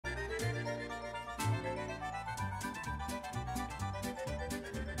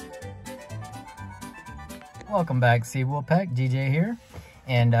Welcome back, Sea Wolfpack. DJ here,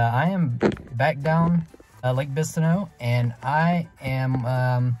 and I am back down Lake Bistineau, and I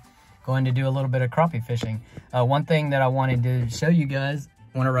am going to do a little bit of crappie fishing. One thing that I wanted to show you guys,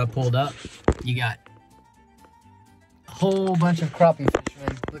 whenever I pulled up, you got a whole bunch of crappie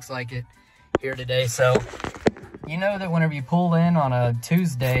fishermen, looks like it, here today. So you know that whenever you pull in on a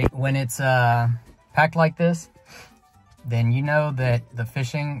Tuesday, when it's packed like this, then you know that the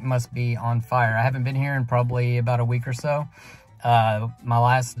fishing must be on fire. I haven't been here in probably about a week or so. My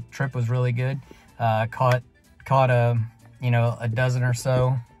last trip was really good. Caught a dozen or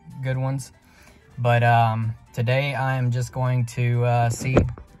so good ones. But today I am just going to see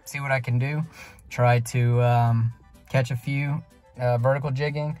what I can do. Try to catch a few vertical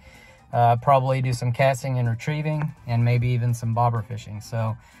jigging. Probably do some casting and retrieving, and maybe even some bobber fishing.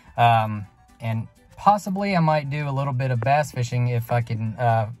 So, and possibly I might do a little bit of bass fishing if I can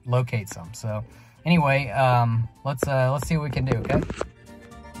locate some. So anyway, let's see what we can do, okay?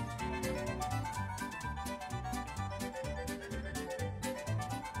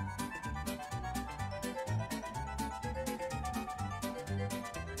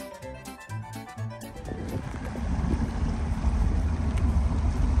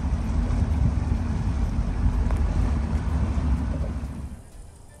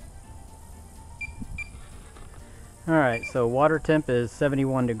 Alright, so water temp is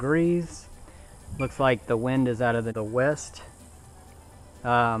 71 degrees. Looks like the wind is out of the west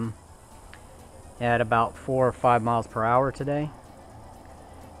at about 4 or 5 miles per hour today.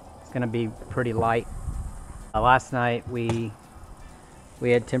 It's going to be pretty light. Last night we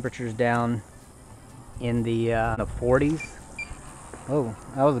had temperatures down in the 40s. Oh,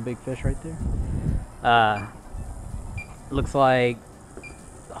 that was a big fish right there. Looks like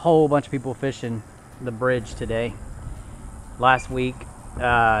a whole bunch of people fishing the bridge today. Last week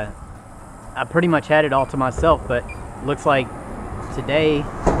I pretty much had it all to myself, but looks like today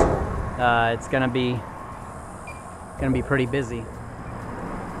it's gonna be pretty busy.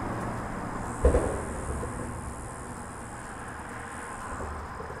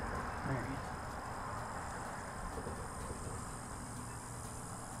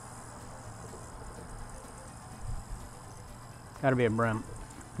 Gotta be a brim.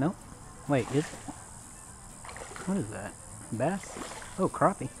 No? Wait, is it? What is that? Bass? Oh,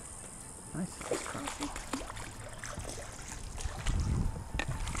 crappie. Nice crappie.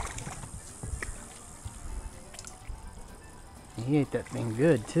 He ate that thing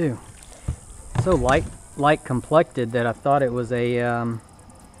good too. So light complected that I thought it was a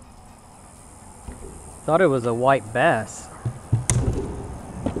white bass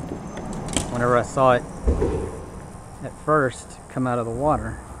whenever I saw it at first come out of the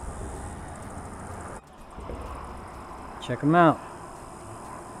water. Check them out.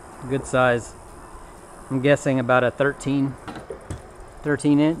 Good size. I'm guessing about a 13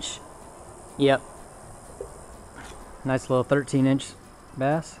 inch. Yep. Nice little 13-inch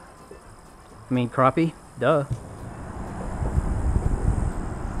bass. I mean crappie. Duh.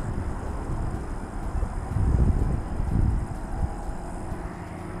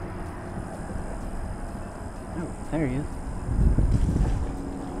 Oh, there he is.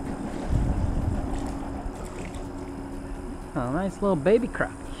 Oh, nice little baby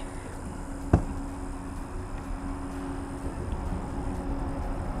crappie.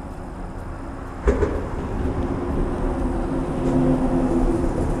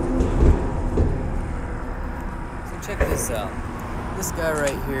 So check this out. This guy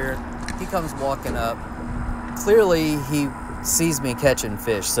right here, he comes walking up. Clearly he sees me catching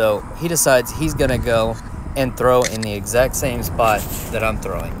fish, so he decides he's gonna go and throw in the exact same spot that I'm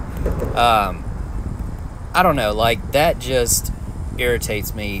throwing. I don't know, like, that just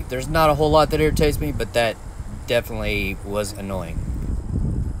irritates me. There's not a whole lot that irritates me, but that definitely was annoying.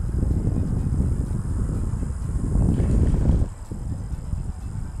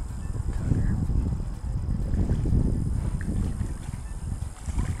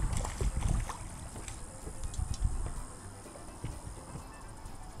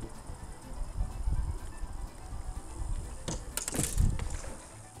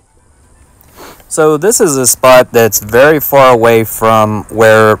 So this is a spot that's very far away from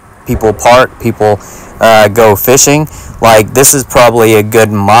where people park, people go fishing. Like, this is probably a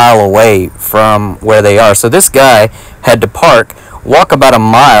good mile away from where they are. So this guy had to park, walk about a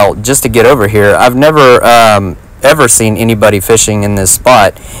mile just to get over here. I've never ever seen anybody fishing in this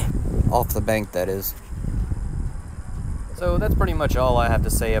spot. Off the bank, that is. So that's pretty much all I have to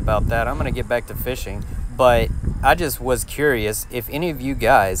say about that. I'm going to get back to fishing, but I just was curious if any of you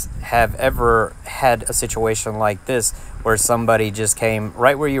guys have ever had a situation like this where somebody just came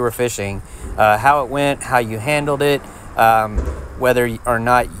right where you were fishing, how it went, how you handled it, whether or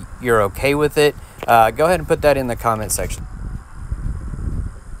not you're okay with it. Go ahead and put that in the comment section.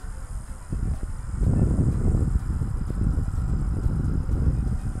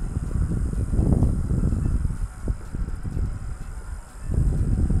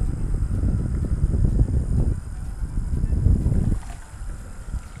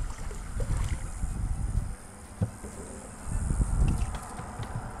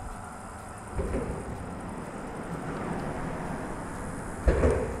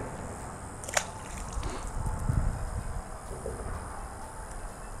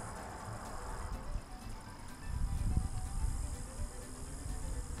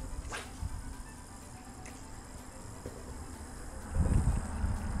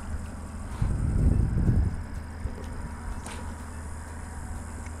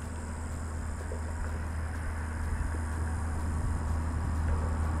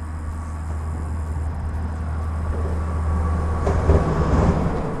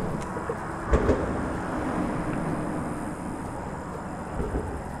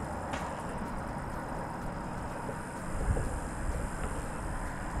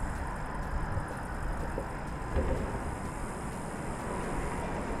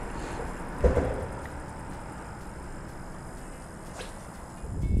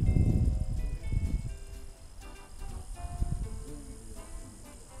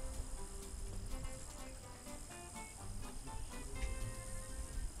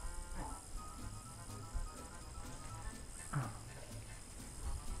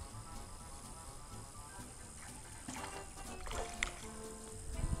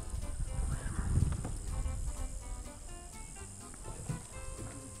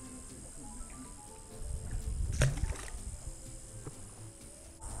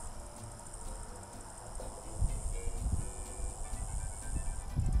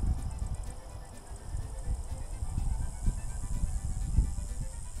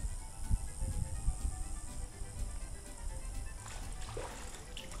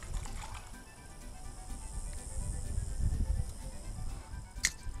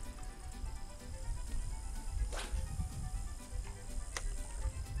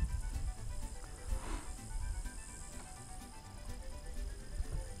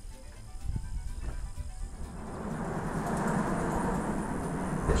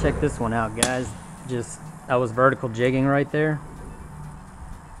 Check this one out, guys. I was vertical jigging right there,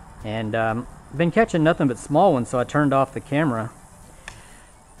 and been catching nothing but small ones, so I turned off the camera.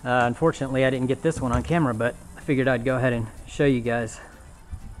 Unfortunately, I didn't get this one on camera, but I figured I'd go ahead and show you guys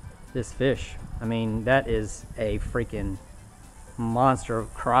this fish. I mean, that is a freaking monster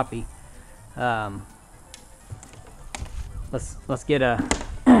of crappie. Let's get a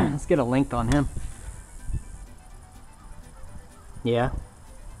let's get a length on him. Yeah.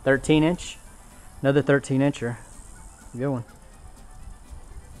 13-inch, another 13-incher. Good one.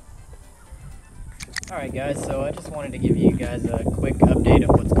 All right, guys, so I just wanted to give you guys a quick update of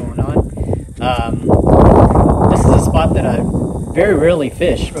what's going on. This is a spot that I very rarely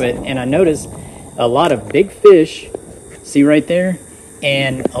fish, and I noticed a lot of big fish, see right there,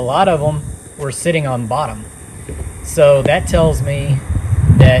 and a lot of them were sitting on bottom. So that tells me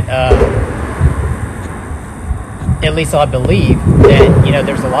that at least I believe that, you know,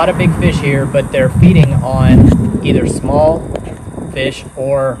 there's a lot of big fish here, but they're feeding on either small fish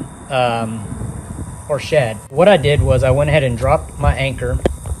or shad. What I did was I went ahead and dropped my anchor,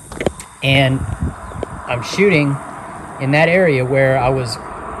 and I'm shooting in that area where I was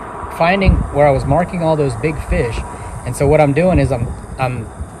marking all those big fish. And so what I'm doing is I'm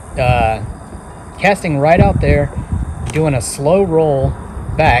casting right out there, doing a slow roll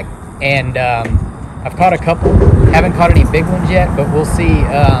back, and I've caught a couple. Haven't caught any big ones yet, but we'll see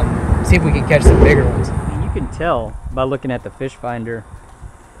if we can catch some bigger ones. And you can tell by looking at the fish finder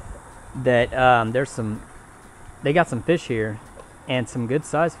that they got some fish here, and some good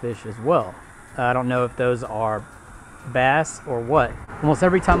sized fish as well. I don't know if those are bass or what. Almost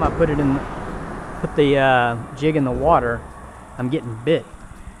every time I put the jig in the water, I'm getting bit.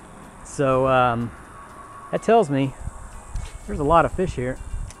 So that tells me there's a lot of fish here.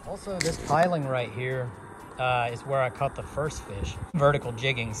 Also, this piling right here is where I caught the first fish. Vertical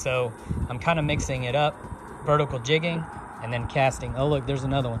jigging, so I'm kind of mixing it up. Vertical jigging and then casting. Oh look, there's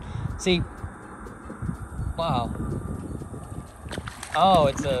another one. See, wow. Oh,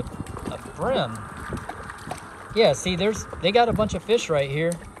 it's a brim. Yeah, see, they got a bunch of fish right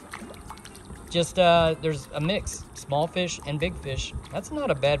here. Just there's a mix, small fish and big fish. That's not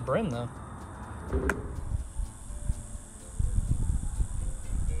a bad brim though.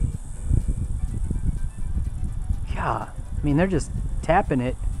 Yeah, I mean, they're just tapping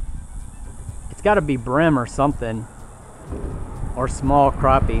it. It's got to be brim or something, or small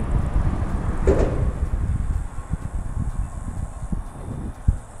crappie.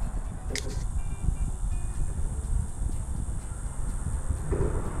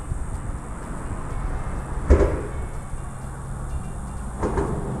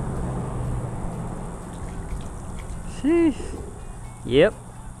 Sheesh. Yep,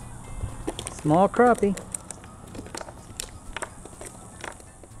 small crappie.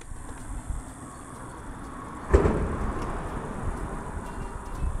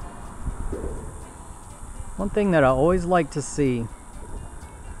 One thing that I always like to see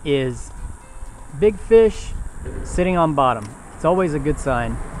is big fish sitting on bottom. It's always a good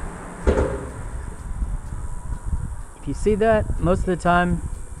sign. If you see that, most of the time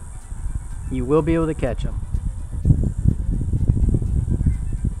you will be able to catch them.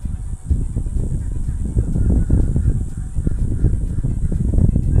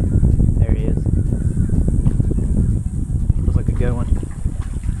 There he is. Looks like a good one.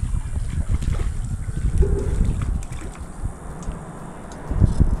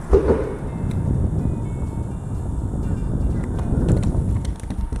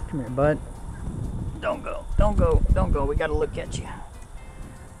 Come here, bud. Don't go, don't go, don't go. We gotta look at you.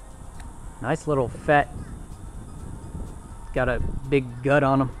 Nice little fat. Got a big gut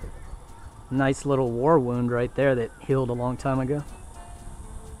on him. Nice little war wound right there that healed a long time ago.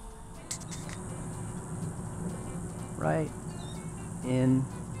 Right in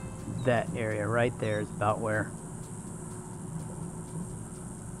that area right there is about where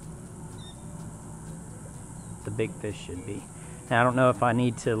the big fish should be. Now, I don't know if I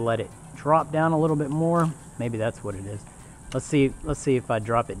need to let it drop down a little bit more. Maybe that's what it is. Let's see if I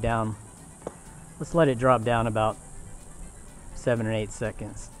drop it down. Let's let it drop down about 7 or 8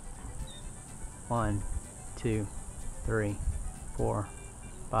 seconds. 1, 2, 3, 4,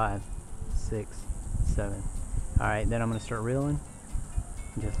 5, 6, 7. All right, then I'm gonna start reeling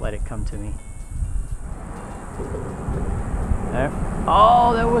and just let it come to me. There.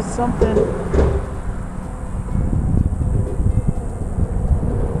 Oh, that was something.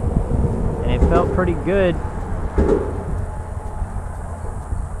 And it felt pretty good.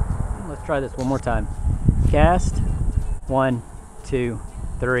 Let's try this one more time. Cast. 1, 2,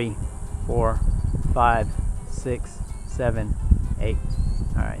 3, 4, 5, 6, 7, 8.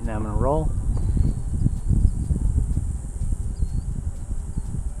 All right, now I'm gonna roll.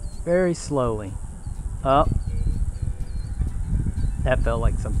 Very slowly. Up. That felt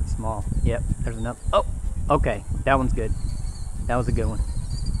like something small. Yep, there's enough. Oh, okay, that one's good. That was a good one.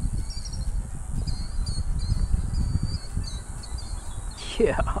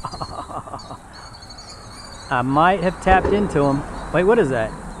 Yeah. I might have tapped into him. Wait, what is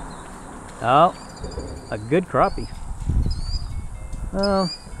that? Oh, a good crappie.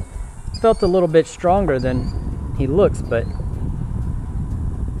 Felt a little bit stronger than he looks, but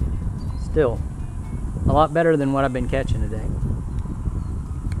still a lot better than what I've been catching today.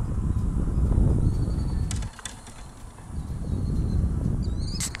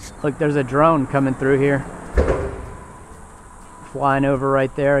 Look, there's a drone coming through here. Flying over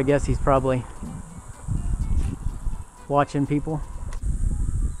right there. I guess he's probably watching people.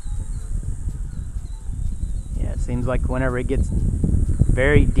 Yeah, it seems like whenever it gets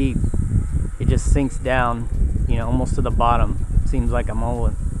very deep, it just sinks down, you know, almost to the bottom. Seems like I'm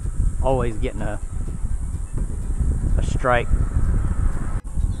always getting a strike.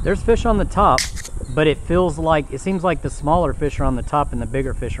 There's fish on the top, but it seems like the smaller fish are on the top and the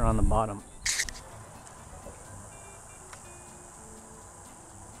bigger fish are on the bottom.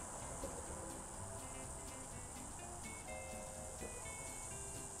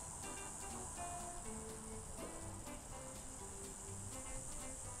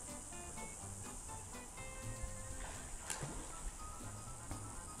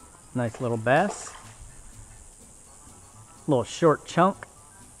 Nice little bass. Little short chunk.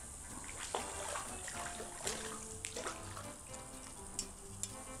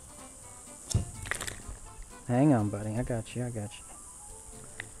 Hang on, buddy. I got you. I got you.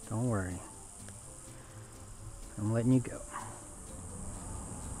 Don't worry. I'm letting you go.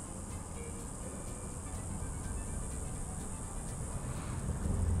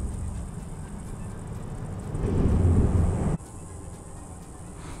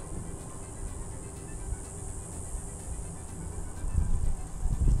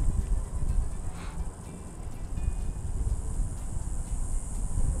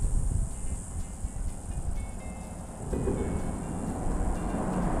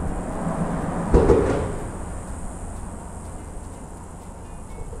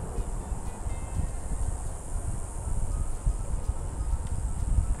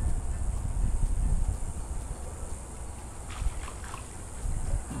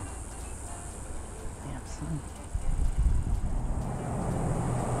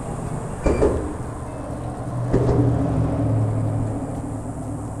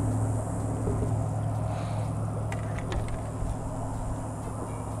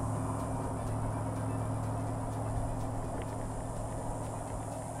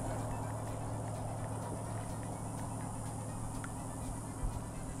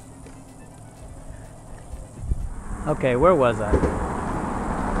 Okay, where was I?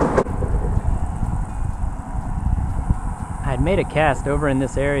 I had made a cast over in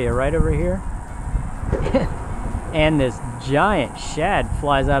this area right over here. And this giant shad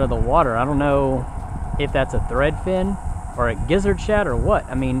flies out of the water. I don't know if that's a threadfin or a gizzard shad or what.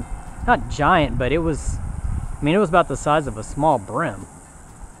 I mean, not giant, but it was about the size of a small brim.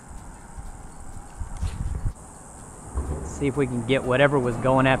 Let's see if we can get whatever was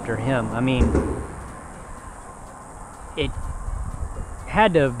going after him. I mean, it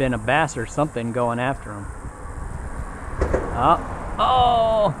had to have been a bass or something going after him.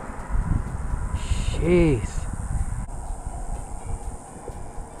 Oh, jeez.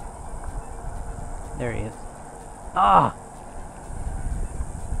 There he is. Ah!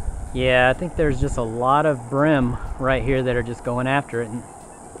 Yeah, I think there's just a lot of brim right here that are just going after it and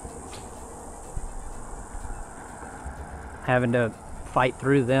having to fight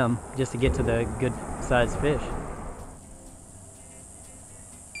through them just to get to the good sized fish.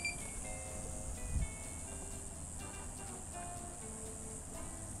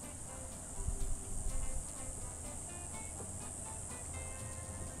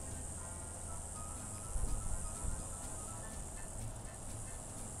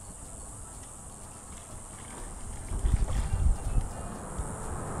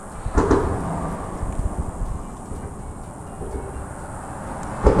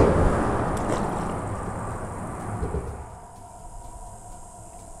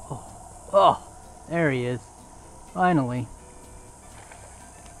 Oh, there he is. Finally.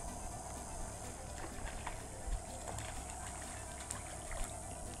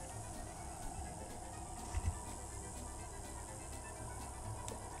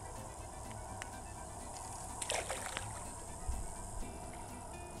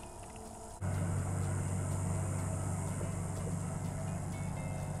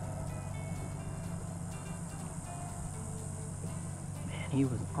 He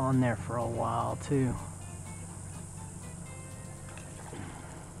was on there for a while too.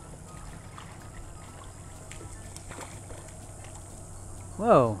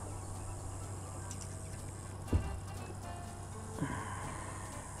 Whoa.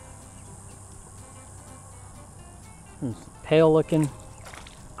 Pale looking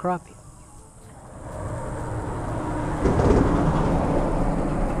crappie.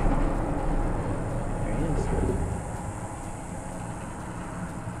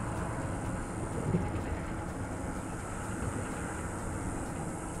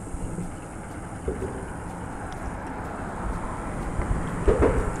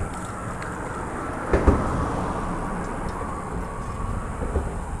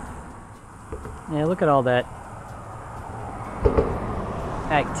 Yeah, look at all that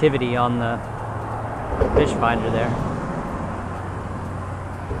activity on the fish finder there.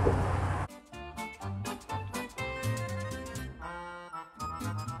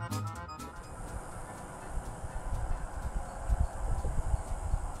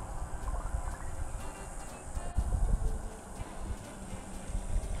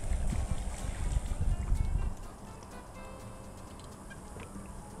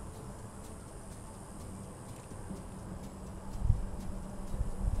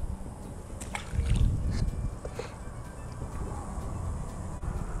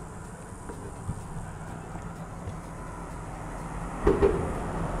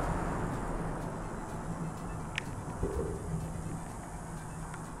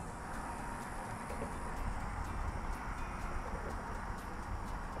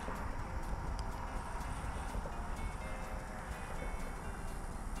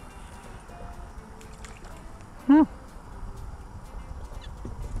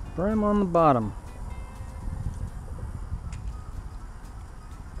 Brim on the bottom.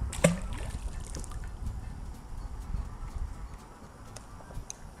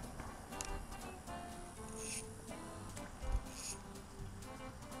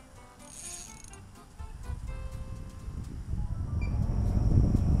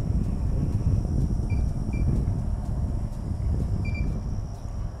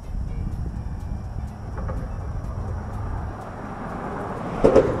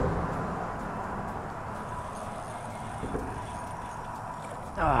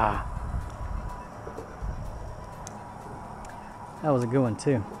 Ah, that was a good one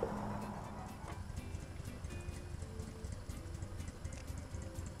too.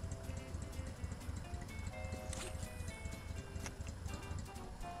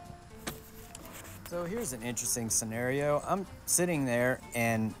 So here's an interesting scenario. I'm sitting there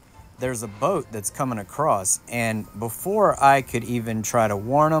and there's a boat that's coming across, and before I could even try to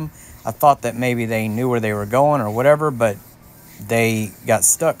warn them, I thought that maybe they knew where they were going or whatever, but they got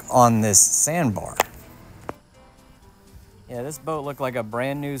stuck on this sandbar. Yeah, this boat looked like a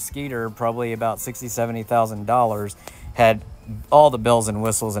brand new Skeeter, probably about $60,000-$70,000. Had all the bells and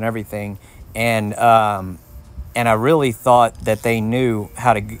whistles and everything, and I really thought that they knew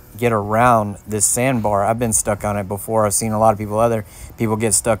how to get around this sandbar. I've been stuck on it before. I've seen a lot of other people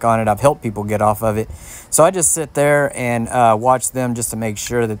get stuck on it. I've helped people get off of it. So I just sit there and watch them just to make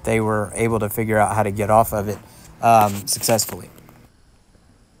sure that they were able to figure out how to get off of it successfully.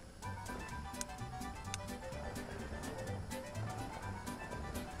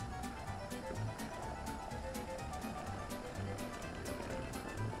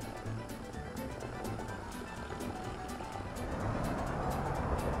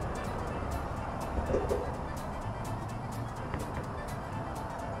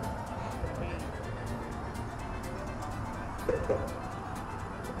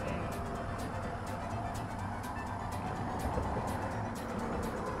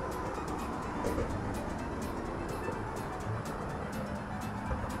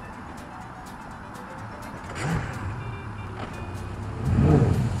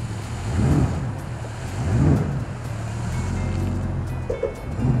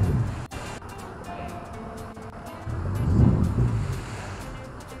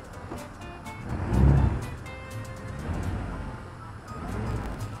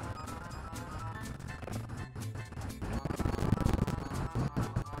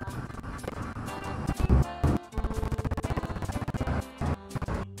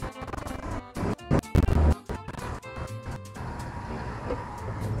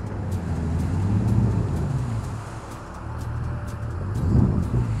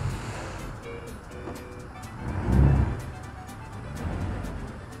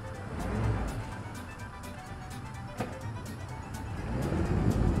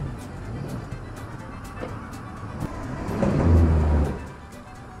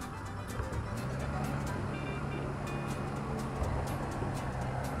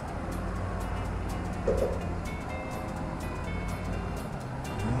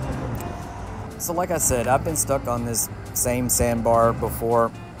 So like I said, I've been stuck on this same sandbar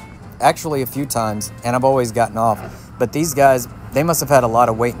before, actually a few times, and I've always gotten off. But these guys, they must have had a lot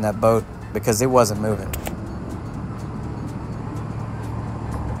of weight in that boat because it wasn't moving.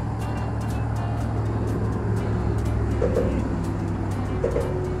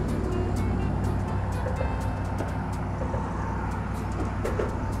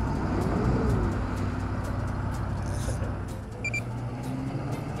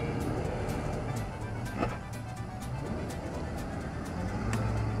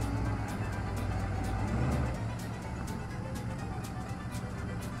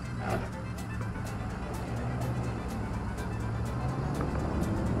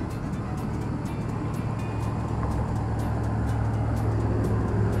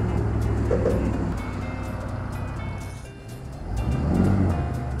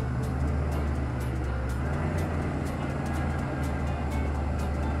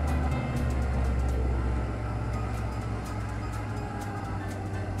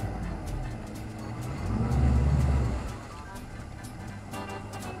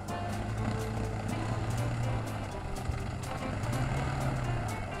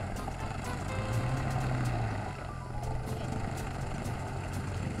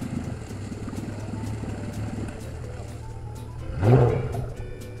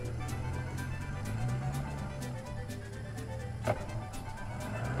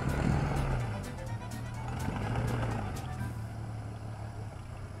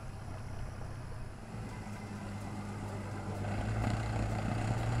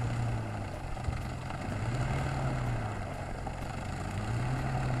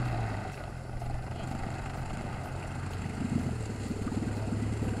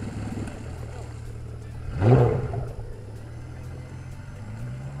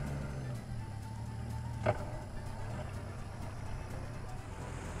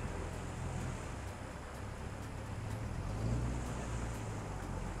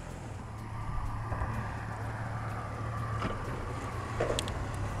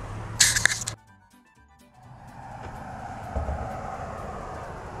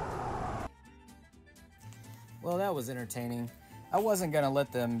 Well, that was entertaining. I wasn't going to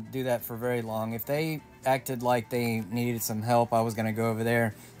let them do that for very long. If they acted like they needed some help, I was going to go over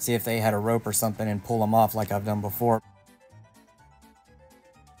there, see if they had a rope or something and pull them off like I've done before.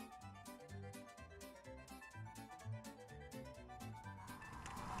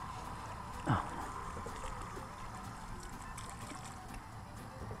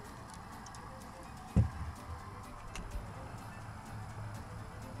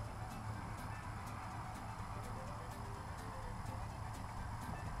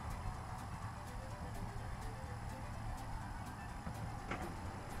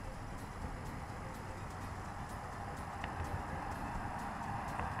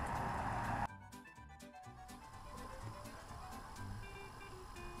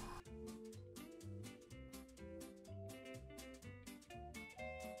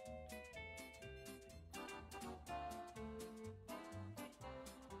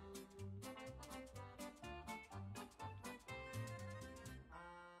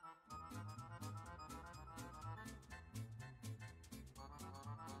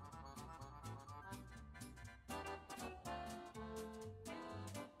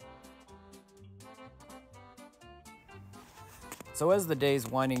 So as the day's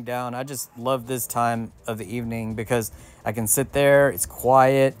winding down, I just love this time of the evening because I can sit there, it's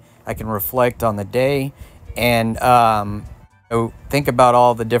quiet, I can reflect on the day, and think about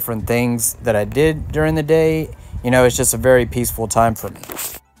all the different things that I did during the day. You know, it's just a very peaceful time for me.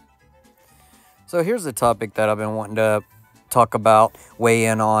 So here's a topic that I've been wanting to talk about, weigh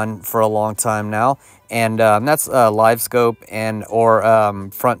in on for a long time now, and that's Livescope or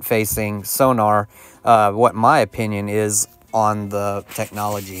front-facing sonar, what my opinion is on the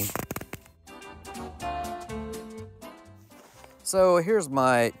technology. So here's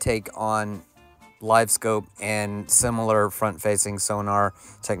my take on Livescope and similar front-facing sonar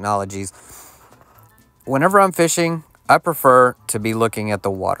technologies. Whenever I'm fishing, I prefer to be looking at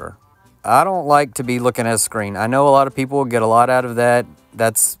the water. I don't like to be looking at a screen. I know a lot of people get a lot out of that.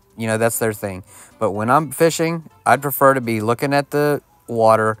 That's their thing. But when I'm fishing, I'd prefer to be looking at the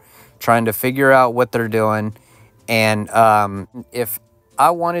water, trying to figure out what they're doing. And if I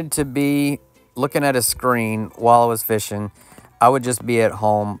wanted to be looking at a screen while I was fishing, I would just be at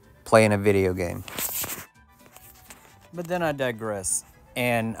home playing a video game. But then I digress.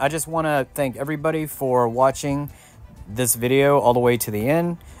 And I just want to thank everybody for watching this video all the way to the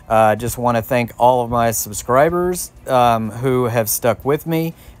end. Just want to thank all of my subscribers who have stuck with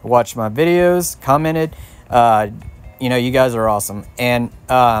me, watched my videos, commented. You guys are awesome. And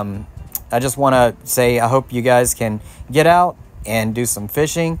I just want to say I hope you guys can get out and do some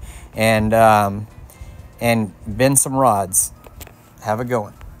fishing and bend some rods. Have a good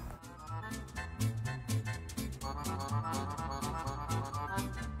one.